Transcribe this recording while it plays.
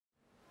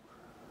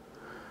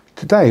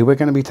Today we're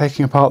going to be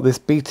taking apart this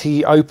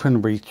BT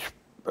Openreach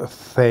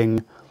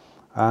thing.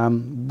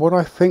 What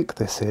I think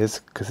this is,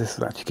 because this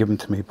was actually given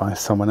to me by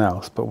someone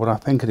else, but what I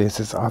think it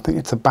is I think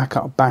it's a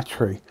backup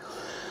battery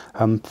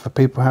for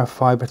people who have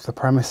fibre to the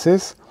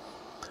premises,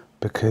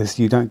 because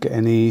you don't get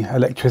any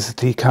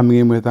electricity coming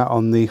in with that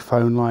on the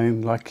phone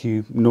line like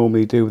you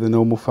normally do with a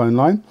normal phone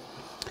line.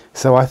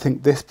 So I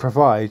think this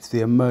provides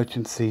the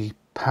emergency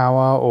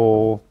power,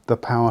 or the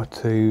power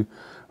to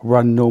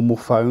run normal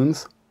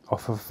phones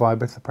off of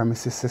fibre to the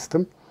premises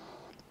system.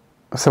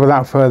 So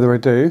without further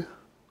ado,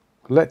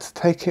 let's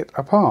take it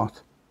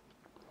apart.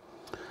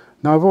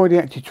 Now, I've already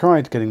actually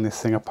tried getting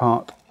this thing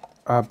apart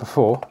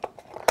before,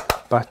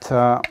 but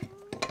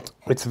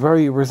it's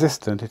very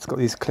resistant. It's got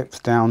these clips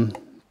down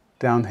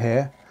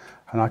here,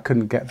 and I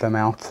couldn't get them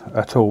out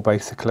at all,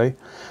 basically.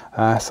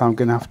 So I'm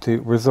going to have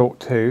to resort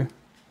to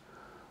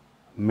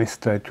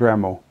Mr.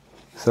 Dremel.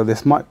 So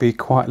this might be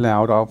quite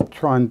loud. I'll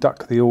try and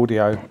duck the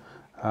audio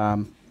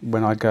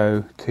when I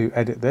go to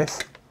edit this.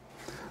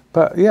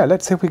 But yeah,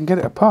 let's see if we can get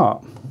it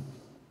apart.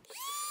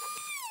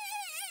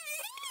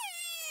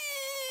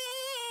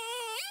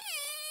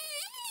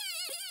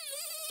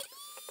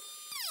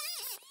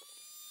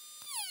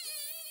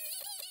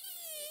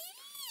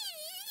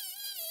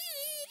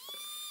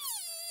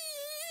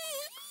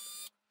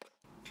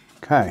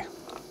 Okay,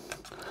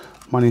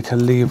 might need to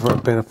lever it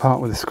a bit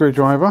apart with a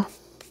screwdriver.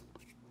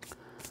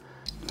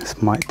 This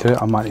might do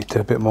it. I might need to do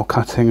a bit more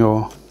cutting,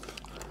 or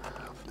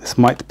this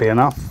might be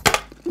enough.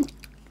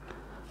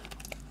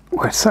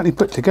 Well, it's certainly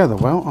put together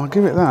well, I'll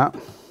give it that.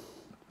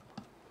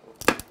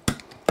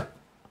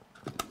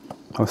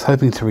 I was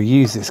hoping to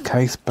reuse this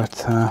case,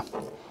 but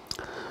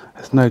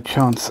there's no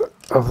chance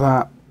of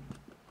that.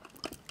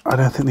 I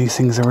don't think these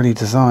things are really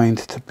designed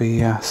to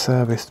be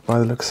serviced by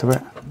the looks of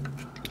it.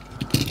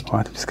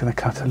 Right, I'm just going to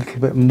cut a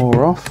little bit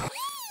more off.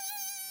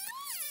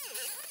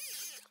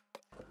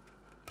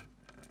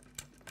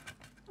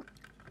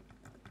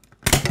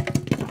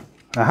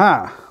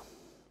 Aha!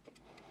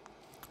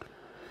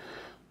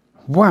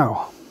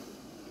 Wow,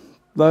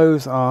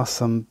 those are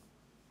some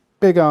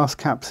big ass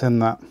caps in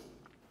that.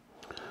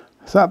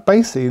 So that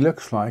basically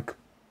looks like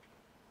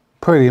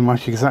pretty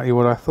much exactly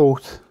what I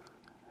thought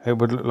it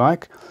would look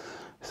like.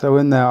 So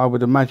in there I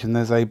would imagine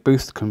there's a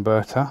boost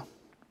converter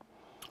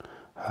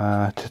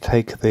to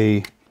take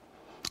the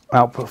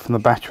output from the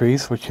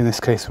batteries, which in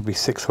this case would be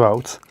 6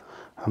 volts,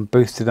 and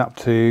boost it up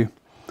to,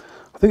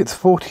 I think it's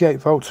 48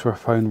 volts for a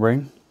phone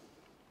ring.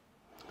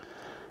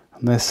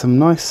 And there's some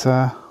nice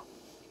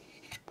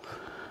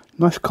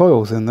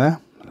coils in there,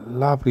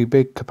 lovely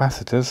big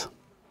capacitors.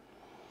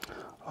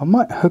 I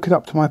might hook it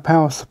up to my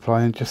power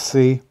supply and just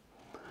see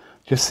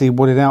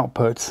what it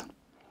outputs.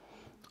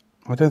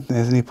 I don't think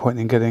there's any point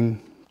in getting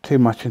too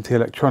much into the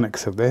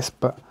electronics of this,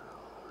 but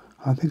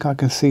I think I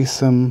can see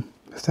there's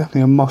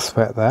definitely a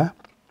MOSFET there.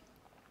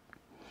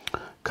 A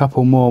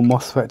couple more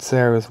MOSFETs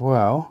there as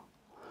well.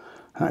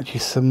 And actually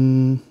there's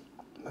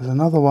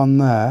another one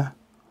there.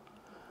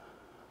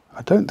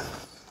 I don't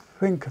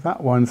think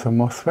that one's a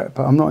MOSFET,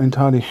 but I'm not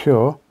entirely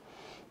sure.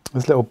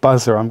 There's a little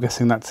buzzer, I'm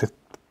guessing that's if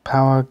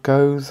power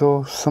goes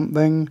or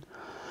something.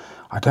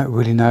 I don't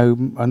really know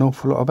an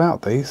awful lot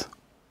about these.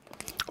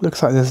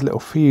 Looks like there's a little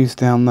fuse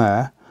down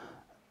there.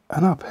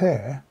 And up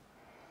here,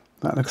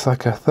 that looks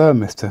like a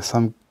thermistor, so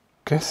I'm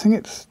guessing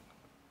it's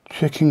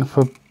checking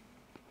for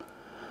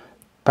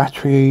the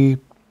battery's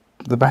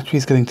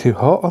getting too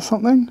hot or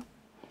something.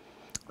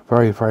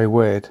 Very, very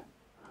weird.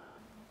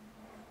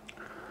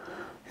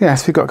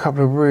 Yes, we've got a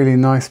couple of really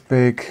nice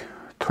big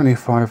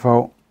 25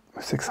 volt,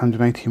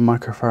 680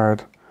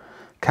 microfarad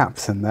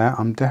caps in there.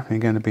 I'm definitely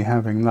going to be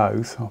having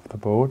those off the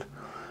board.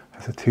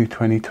 There's a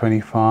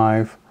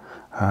 220-25,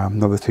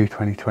 another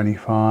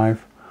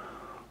 220-25.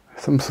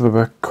 Some sort of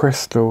a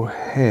crystal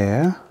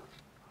here.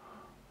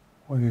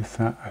 What is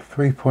that? A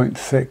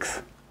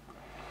 3.6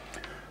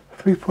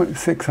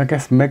 I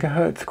guess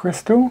megahertz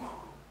crystal.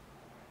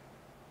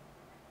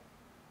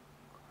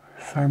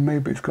 So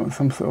maybe it's got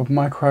some sort of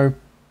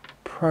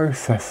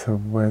microprocessor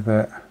with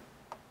it.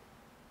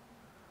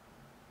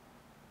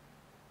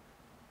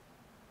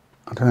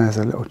 I don't know, there's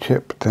a little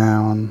chip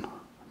down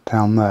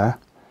there.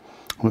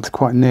 Well, it's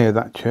quite near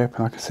that chip,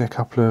 and I can see a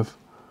couple of,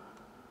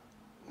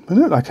 they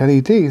look like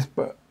LEDs,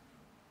 but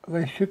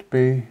they should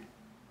be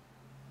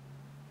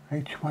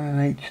H1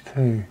 and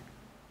H2.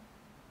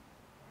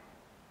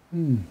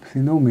 See,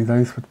 normally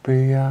those would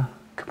be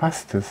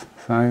capacitors,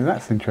 so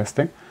that's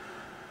interesting.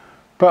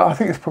 But I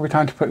think it's probably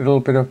time to put a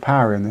little bit of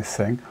power in this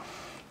thing.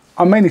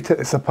 I mainly took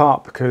this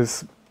apart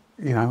because,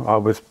 you know, I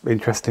was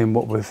interested in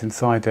what was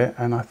inside it,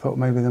 and I thought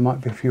maybe there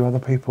might be a few other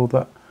people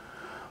that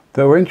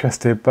were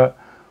interested. But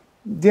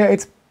yeah,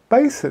 it's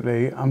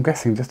basically, I'm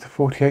guessing, just a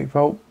 48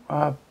 volt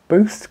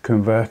boost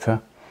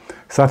converter.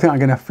 So I think I'm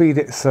going to feed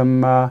it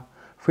some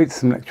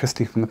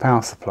electricity from the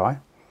power supply,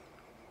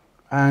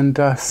 and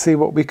see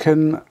what we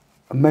can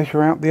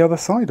measure out the other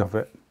side of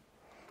it.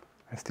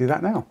 Let's do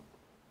that now.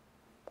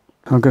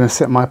 I'm going to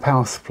set my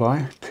power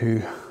supply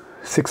to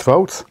 6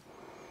 volts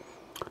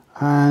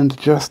and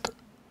just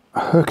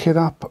hook it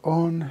up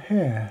on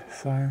here.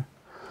 So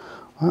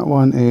that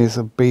one is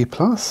a B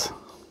plus.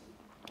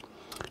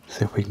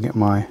 See if we can get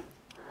my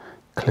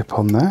clip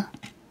on there.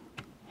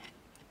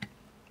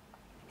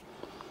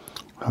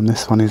 And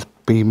this one is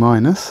B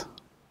minus.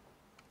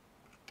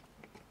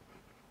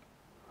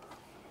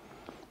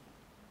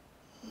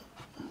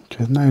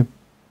 There's no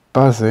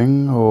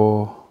buzzing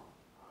or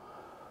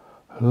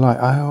light.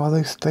 Oh, are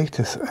those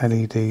status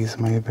LEDs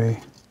maybe?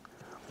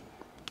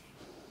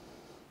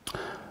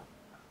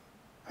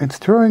 It's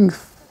drawing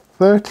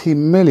 30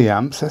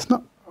 milliamps. It's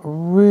not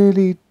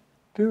really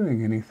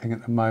doing anything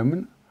at the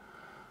moment.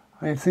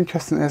 It's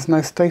interesting there's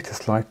no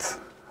status lights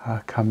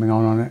coming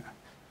on it.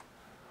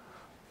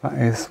 That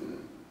is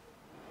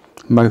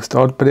most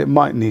odd, but it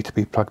might need to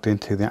be plugged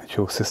into the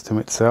actual system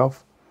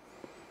itself.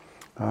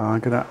 I'm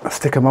going to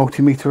stick a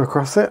multimeter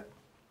across it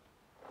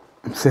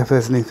and see if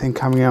there's anything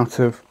coming out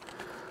of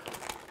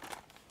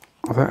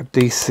that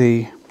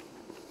DC,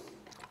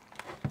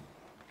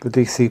 the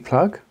DC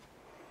plug.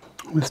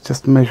 Let's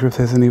just measure if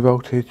there's any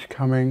voltage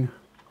coming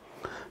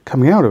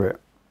out of it.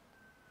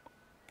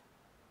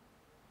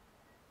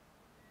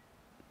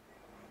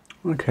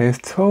 Okay, there's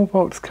 12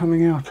 volts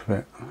coming out of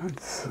it.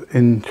 That's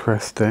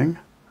interesting.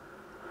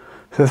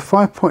 So there's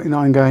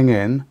 5.9 going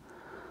in,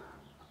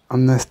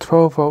 and there's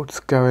 12 volts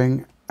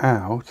going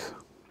out.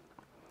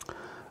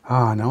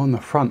 Ah, now on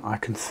the front I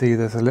can see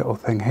there's a little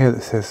thing here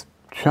that says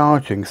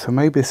charging, so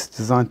maybe it's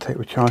designed to take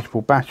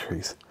rechargeable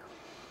batteries.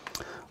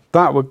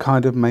 That would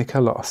kind of make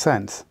a lot of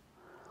sense.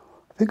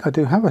 I think I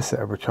do have a set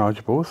of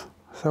rechargeables,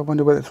 so I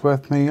wonder whether it's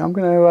worth me. I'm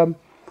going to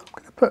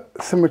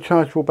put some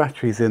rechargeable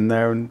batteries in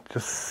there and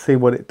just see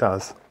what it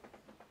does.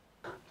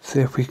 See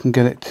if we can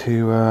get it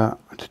to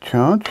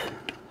charge.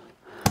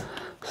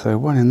 So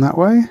one in that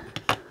way,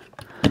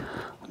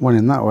 one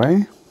in that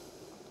way,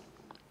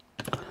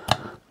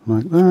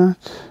 like that,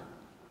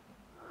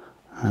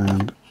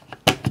 and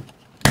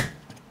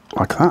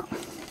like that.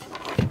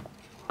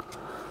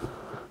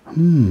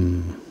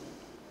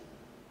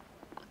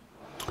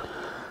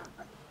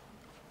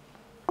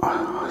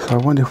 So I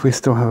wonder if we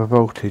still have a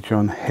voltage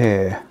on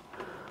here.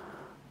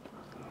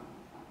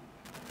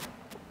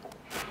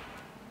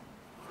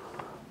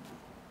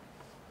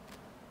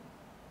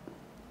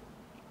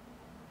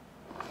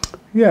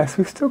 Yes,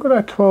 we've still got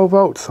our 12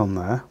 volts on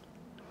there.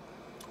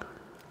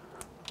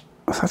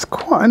 So that's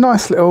quite a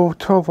nice little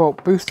 12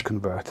 volt boost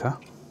converter,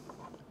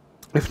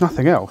 if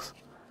nothing else.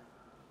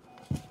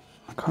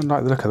 I kind of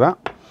like the look of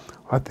that.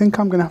 I think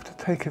I'm going to have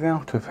to take it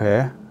out of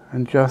here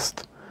and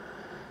just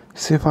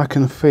see if I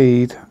can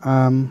feed,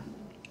 I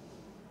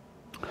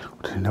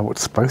don't know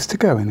what's supposed to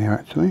go in here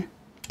actually.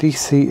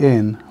 DC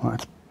in, well,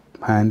 that's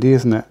handy,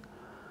 isn't it?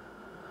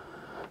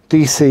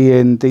 DC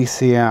in,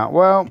 DC out.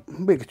 Well,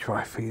 we could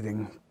try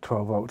feeding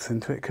 12 volts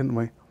into it, couldn't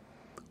we?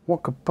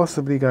 What could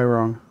possibly go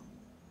wrong?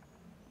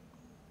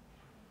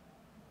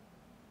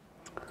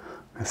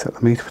 Let's set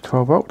the meter for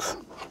 12 volts.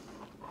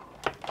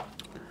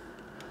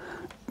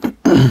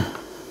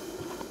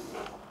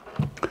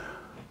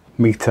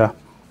 Meter,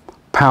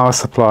 power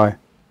supply.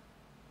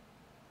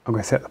 I'm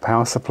going to set the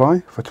power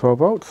supply for 12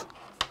 volts.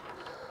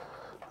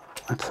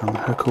 Let's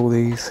unhook all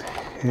these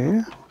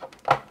here.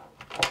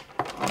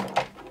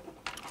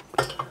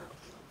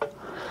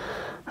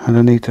 And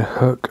I need to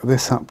hook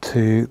this up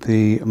to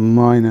the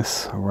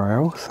minus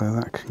rail, so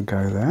that can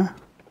go there.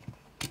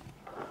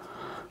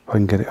 If I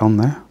can get it on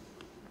there.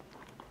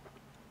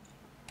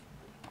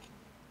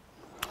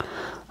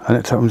 And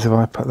it happens if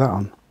I put that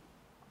on.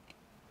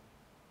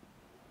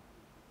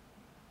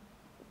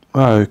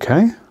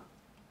 Okay.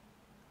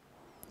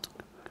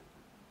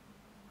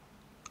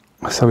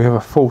 So we have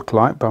a fault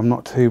light, but I'm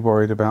not too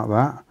worried about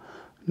that.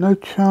 No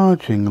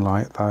charging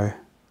light though.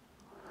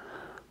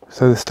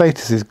 So the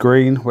status is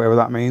green, whatever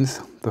that means.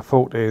 The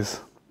fault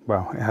is,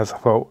 well, it has a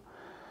fault.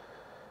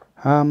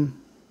 Now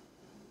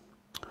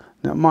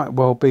it might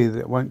well be that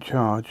it won't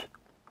charge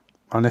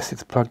unless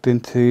it's plugged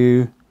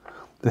into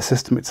the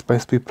system it's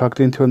supposed to be plugged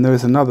into, and there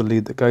is another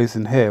lead that goes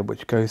in here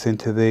which goes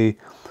into the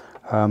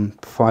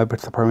fibre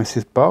to the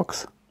premises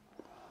box.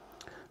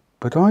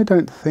 But I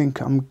don't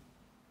think I'm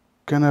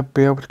going to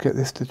be able to get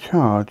this to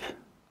charge.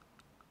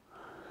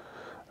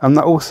 And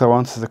that also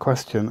answers the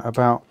question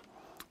about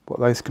what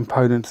those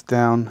components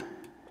down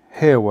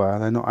here were.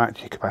 They're not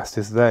actually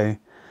capacitors, they're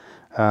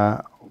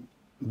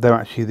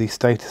actually the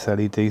status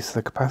LEDs,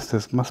 so the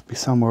capacitors must be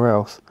somewhere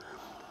else.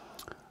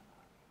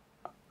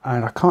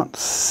 And I can't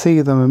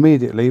see them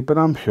immediately, but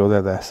I'm sure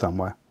they're there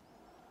somewhere.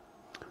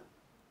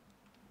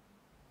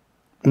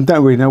 I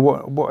don't really know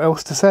what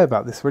else to say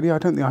about this really. I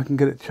don't think I can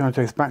get it to charge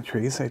those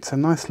batteries. It's a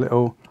nice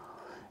little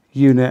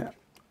unit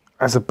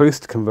as a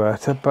boost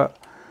converter, but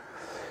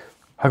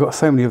I've got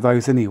so many of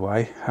those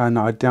anyway, and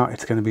I doubt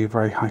it's going to be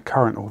very high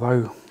current,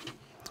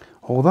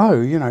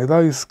 although you know,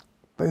 those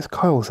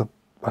coils are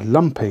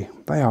lumpy.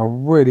 They are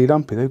really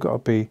lumpy. They've got to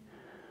be,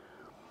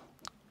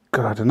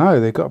 God, I don't know,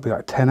 they've got to be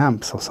like 10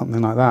 amps or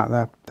something like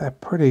that. They're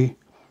pretty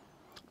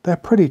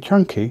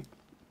chunky.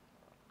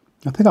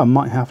 I think I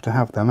might have to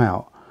have them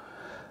out.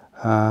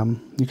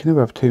 You can never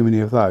have too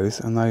many of those,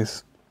 and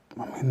those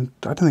I mean,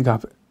 I don't think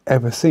I've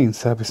ever seen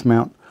surface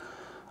mount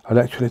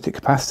electrolytic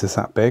capacitors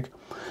that big,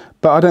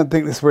 but I don't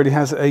think this really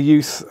has a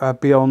use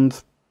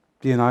beyond,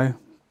 you know,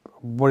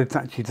 what it's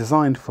actually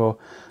designed for.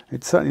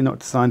 It's certainly not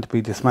designed to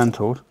be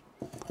dismantled,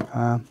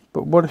 but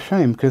what a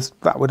shame, because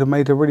that would have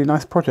made a really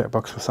nice project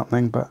box for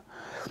something, but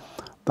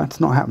that's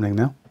not happening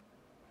now.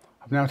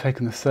 I've now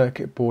taken the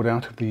circuit board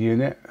out of the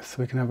unit so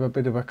we can have a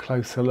bit of a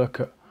closer look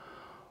at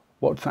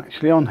what's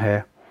actually on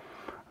here.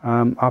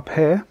 Up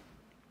here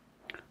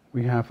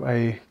we have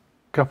a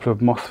couple of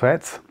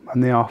MOSFETs,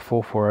 and they are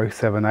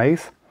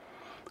 4407As.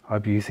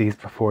 I've used these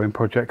before in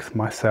projects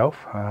myself.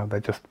 They're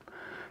just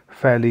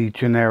fairly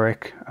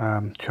generic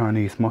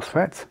Chinese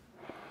MOSFETs.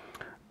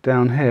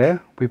 Down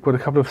here we've got a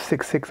couple of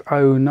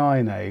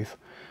 6609As.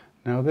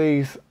 Now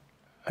these,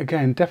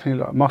 again,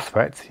 definitely like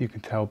MOSFETs. You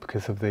can tell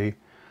because of the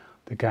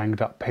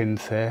ganged up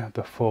pins here,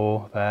 the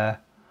 4 there,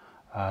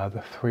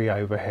 the 3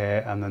 over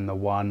here, and then the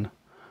 1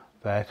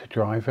 there to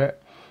drive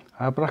it.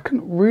 But I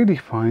couldn't really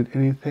find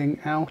anything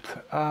out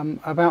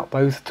about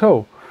those at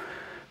all.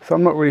 So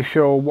I'm not really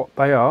sure what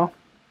they are.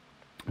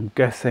 I'm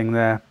guessing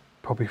they're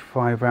probably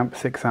 5 amp,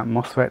 6 amp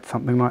MOSFET,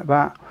 something like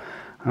that.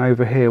 And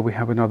over here we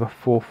have another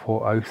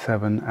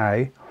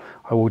 4407A.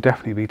 I will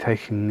definitely be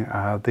taking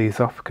these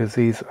off because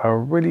these are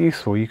really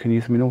useful. You can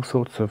use them in all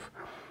sorts of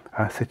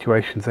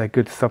situations. They're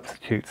good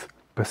substitutes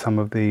for some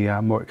of the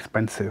more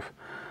expensive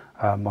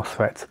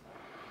MOSFETs.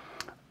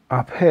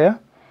 Up here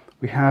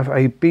we have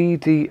a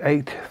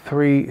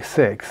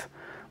BD836.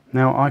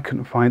 Now I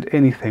couldn't find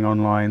anything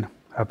online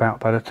about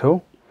that at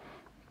all,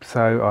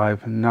 so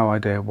I've no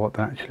idea what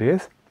that actually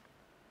is.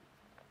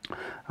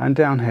 And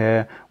down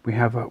here we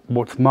have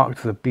what's marked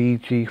as a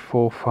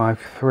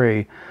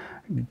BG453.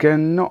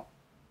 Again, not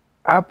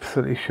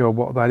absolutely sure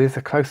what that is.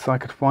 The closest I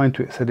could find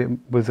to it said it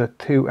was a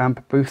 2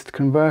 amp boost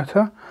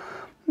converter.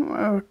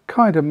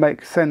 Kind of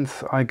makes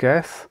sense, I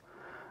guess.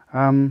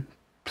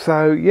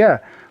 So yeah,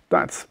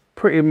 that's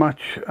pretty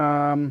much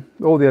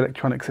all the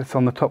electronics that's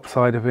on the top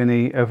side of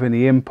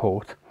any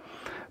import.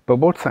 But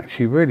what's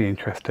actually really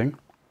interesting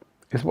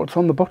is what's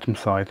on the bottom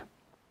side.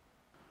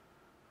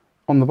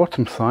 On the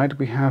bottom side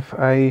we have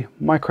a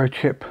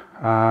microchip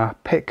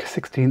PIC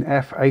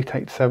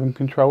 16F887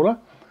 controller.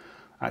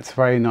 That's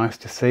very nice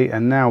to see,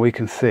 and now we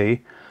can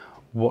see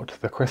what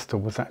the crystal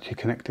was actually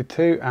connected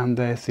to, and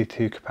there's the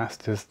 2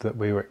 capacitors that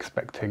we were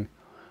expecting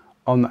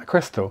on that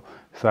crystal.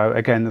 So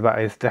again, that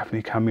is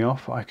definitely coming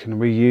off. I can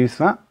reuse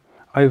that.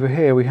 Over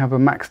here we have a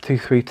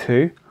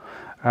MAX232,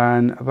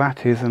 and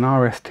that is an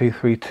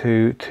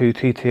RS232 to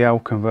TTL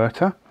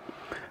converter,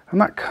 and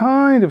that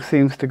kind of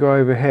seems to go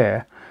over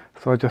here.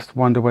 So I just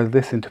wonder whether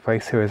this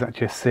interface here is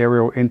actually a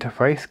serial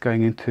interface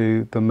going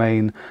into the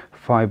main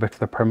fiber to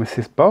the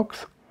premises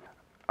box.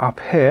 Up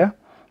here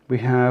we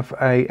have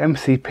a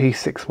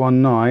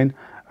MCP619,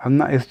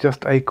 and that is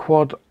just a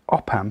quad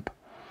op amp.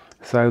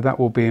 So that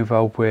will be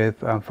involved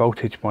with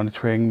voltage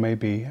monitoring,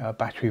 maybe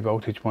battery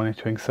voltage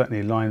monitoring,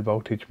 certainly line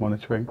voltage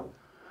monitoring.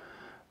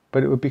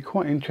 But it would be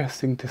quite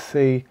interesting to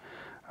see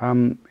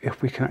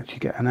if we can actually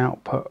get an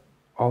output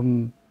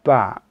on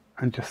that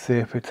and just see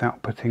if it's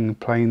outputting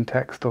plain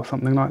text or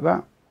something like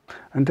that.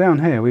 And down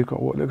here we've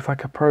got what looks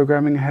like a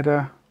programming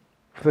header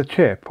for the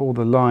chip. All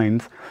the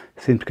lines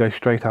seem to go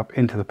straight up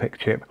into the PIC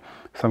chip,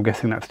 so I'm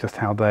guessing that's just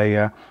how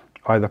they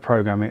either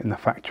program it in the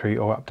factory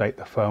or update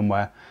the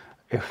firmware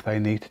if they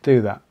need to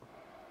do that.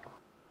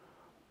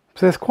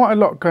 So there's quite a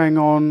lot going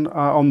on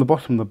the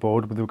bottom of the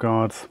board with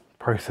regards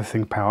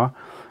processing power.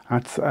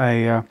 That's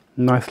a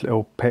nice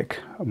little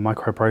PIC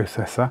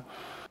microprocessor.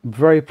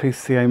 Very pleased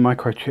to see a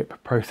microchip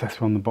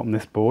processor on the bottom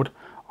of this board.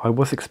 I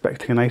was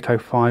expecting an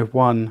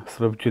 8051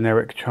 sort of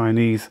generic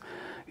Chinese,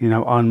 you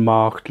know,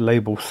 unmarked,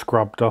 label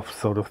scrubbed off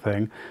sort of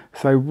thing.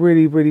 So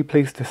really, really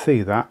pleased to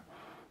see that.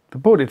 The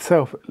board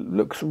itself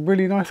looks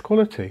really nice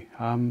quality.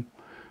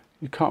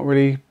 You can't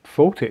really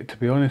fault it, to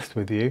be honest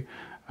with you.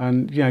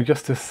 And, you know,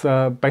 just as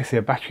basically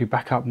a battery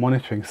backup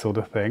monitoring sort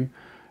of thing,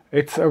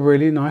 it's a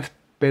really nice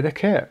bit of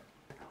kit.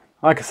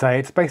 Like I say,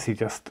 it's basically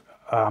just,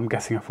 I'm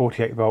guessing, a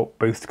 48 volt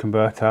boost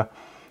converter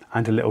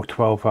and a little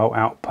 12 volt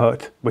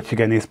output, which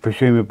again is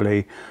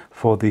presumably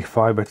for the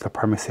fiber to the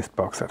premises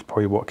box. That's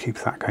probably what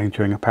keeps that going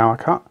during a power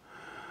cut.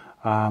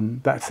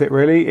 That's it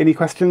really. Any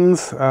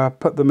questions,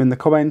 put them in the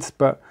comments,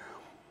 but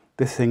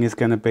this thing is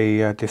going to be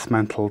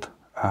dismantled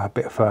a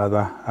bit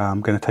further. I'm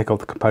going to take all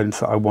the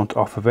components that I want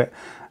off of it,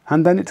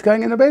 and then it's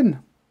going in a bin.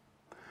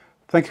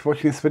 Thank you for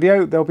watching this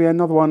video. There'll be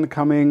another one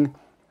coming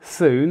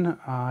soon.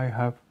 I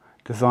have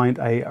designed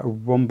a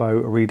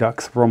Rombo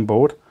Redux ROM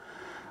board,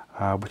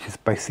 which is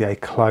basically a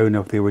clone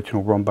of the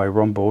original Rombo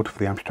ROM board for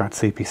the Amstrad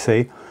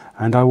CPC,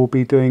 and I will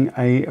be doing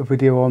a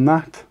video on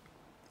that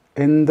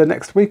in the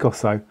next week or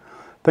so.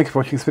 Thank you for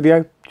watching this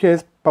video.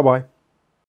 Cheers. Bye bye.